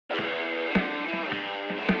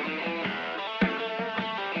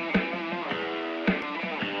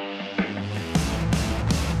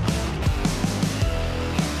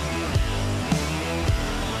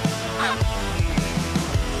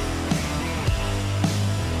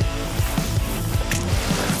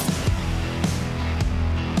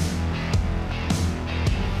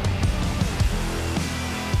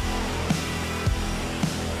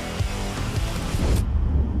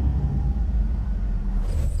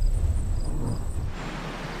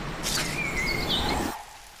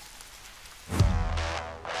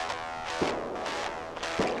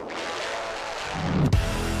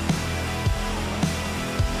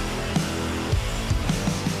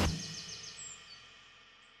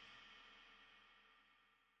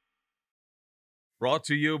Brought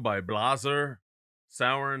to you by Blaser,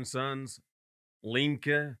 Sauer & Sons,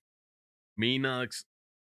 Linke, Minox,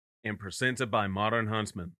 and presented by Modern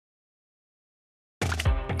Huntsman.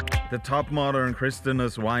 The top modern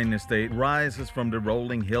Christinus wine estate rises from the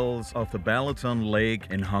rolling hills of the Balaton Lake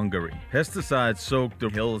in Hungary. Pesticides soaked the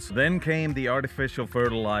hills, then came the artificial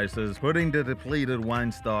fertilizers, putting the depleted wine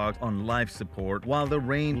stalks on life support, while the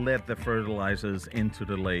rain led the fertilizers into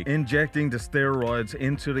the lake, injecting the steroids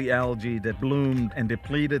into the algae that bloomed and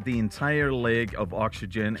depleted the entire lake of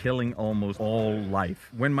oxygen, killing almost all life.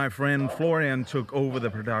 When my friend Florian took over the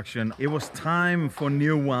production, it was time for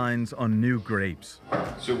new wines on new grapes.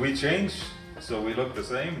 Should we change so we look the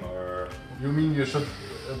same, or? You mean you should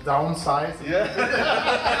downsize? Yeah.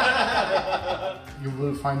 You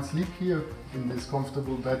will find sleep here in this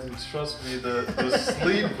comfortable bed. Trust me, the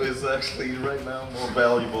sleep is actually right now more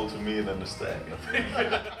valuable to me than the stag, I think.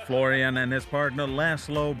 Florian and his partner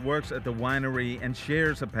Laszlo works at the winery and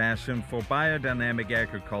shares a passion for biodynamic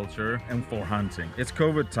agriculture and for hunting. It's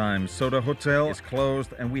COVID time, so the hotel is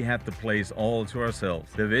closed and we have the place all to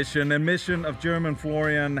ourselves. The vision and mission of German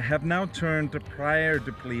Florian have now turned the prior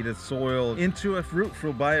depleted soil into a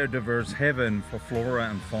fruitful biodiverse heaven for flora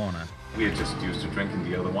and fauna. We are just used to drinking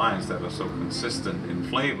the other wines that are so consistent in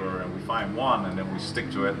flavor, and we find one and then we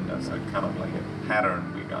stick to it, and that's kind of like a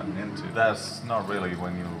pattern we've gotten into. That's not really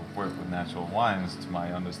when you work with natural wines, to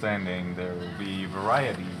my understanding. There will be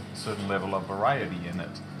variety, a certain level of variety in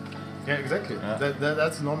it. Yeah, exactly. Yeah.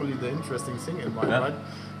 That's normally the interesting thing in wine, right?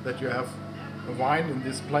 That you have a wine in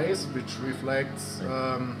this place which reflects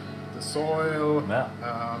the soil,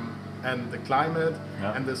 and the climate,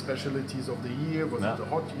 and the specialties of the year, was it a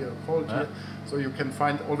hot year, cold year, so you can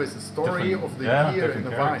find always a story of the year in the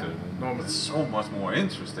wine. Normally. It's so much more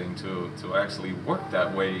interesting to actually work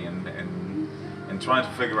that way and try to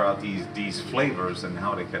figure out these flavors and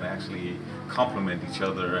how they can actually complement each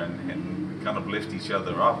other and kind of lift each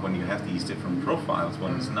other up when you have these different profiles,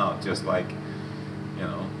 when it's not just like, you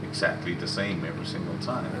know, exactly the same every single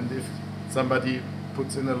time. And if somebody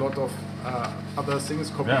puts in a lot of other things,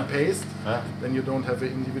 copy and paste, then you don't have an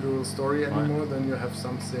individual story anymore, then you have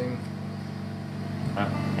something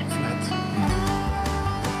flat.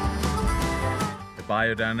 The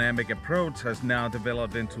biodynamic approach has now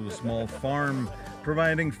developed into a small farm,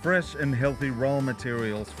 providing fresh and healthy raw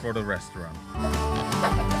materials for the restaurant.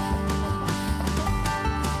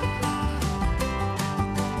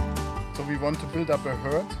 So we want to build up a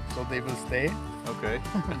herd, so they will stay. Okay.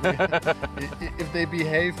 If they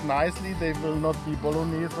behave nicely, they will not be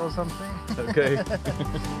Bolognese or something. Okay.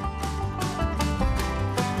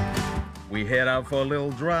 We head out for a little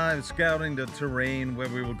drive, scouting the terrain where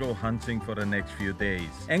we will go hunting for the next few days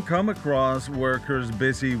and come across workers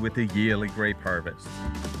busy with the yearly grape harvest.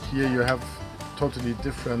 Here you have totally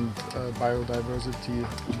different biodiversity.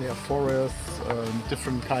 There are forests,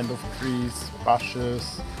 different kind of trees,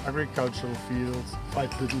 bushes, agricultural fields,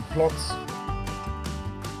 5 little plots.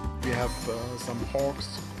 We have some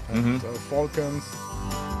hawks and falcons,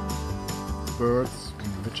 birds,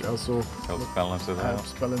 which also helps balance it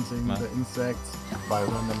out. Balancing the insects,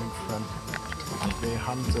 biodynamic friend. They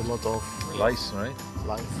hunt a lot of lice, right?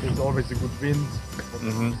 Lice. There's always a good wind,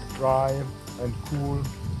 dry and cool.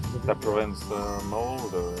 That prevents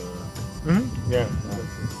mold or? Yeah.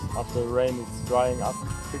 After rain, it's drying up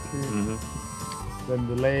quickly. Then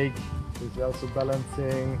the lake is also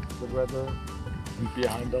balancing the weather. And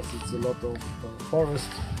behind us, it's a lot of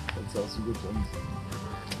forest. That's also good. And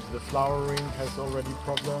the flowering has already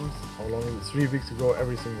problems. How long? 3 weeks ago,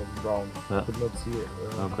 everything was brown. Could not see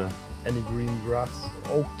any green grass.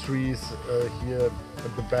 Oak trees here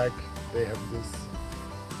at the back, they have this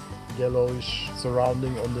yellowish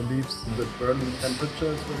surrounding on the leaves. The burning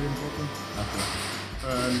temperature is very important.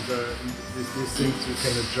 And with these things you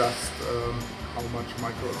can adjust how much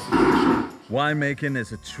micro-oxidation. Winemaking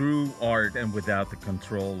is a true art, and without the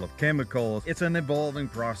control of chemicals, it's an evolving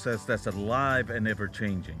process that's alive and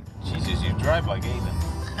ever-changing. Jesus, you drive like Aiden.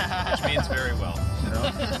 Which means very well. You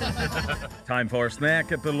know? Time for a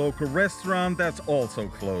snack at the local restaurant that's also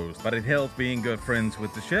closed, but it helps being good friends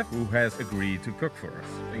with the chef who has agreed to cook for us.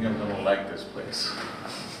 I think I'm gonna like this place.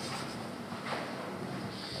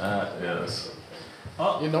 Yes.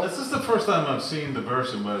 Oh, you know, this is the first time I've seen the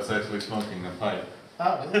version where it's actually smoking a pipe.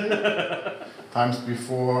 Times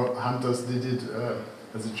before, hunters did it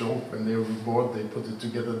as a joke. When they were bored, they put it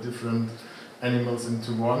together, different animals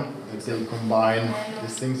into one. They combine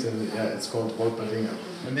these things, and it's called Wolperdinger.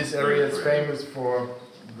 And this area is famous for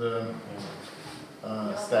the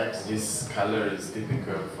stags. This color is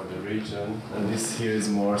typical for the region, and this here is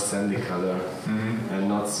more sandy color and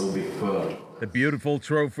not so big pearl. The beautiful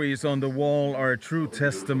trophies on the wall are a true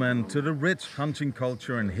testament to the rich hunting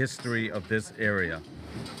culture and history of this area.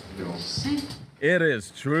 It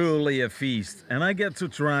is truly a feast, and I get to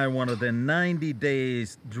try one of the 90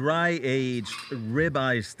 days dry-aged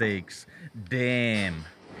ribeye steaks. Damn.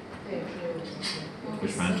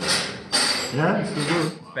 Yeah, it's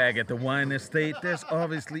good. Back at the wine estate, there's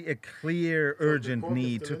obviously a clear, urgent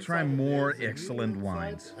need to try more excellent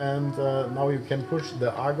wines. And now you can push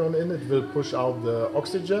the argon in, it will push out the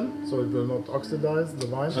oxygen, so it will not oxidize the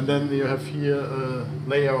wine. And then you have here a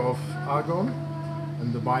layer of argon,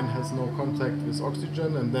 and the wine has no contact with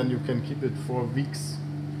oxygen, and then you can keep it for weeks.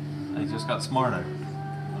 I just got smarter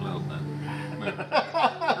a little bit.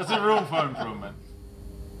 There's a room for improvement.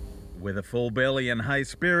 With a full belly and high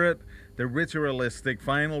spirit, the ritualistic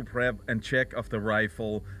final prep and check of the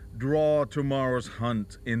rifle draw tomorrow's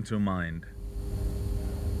hunt into mind.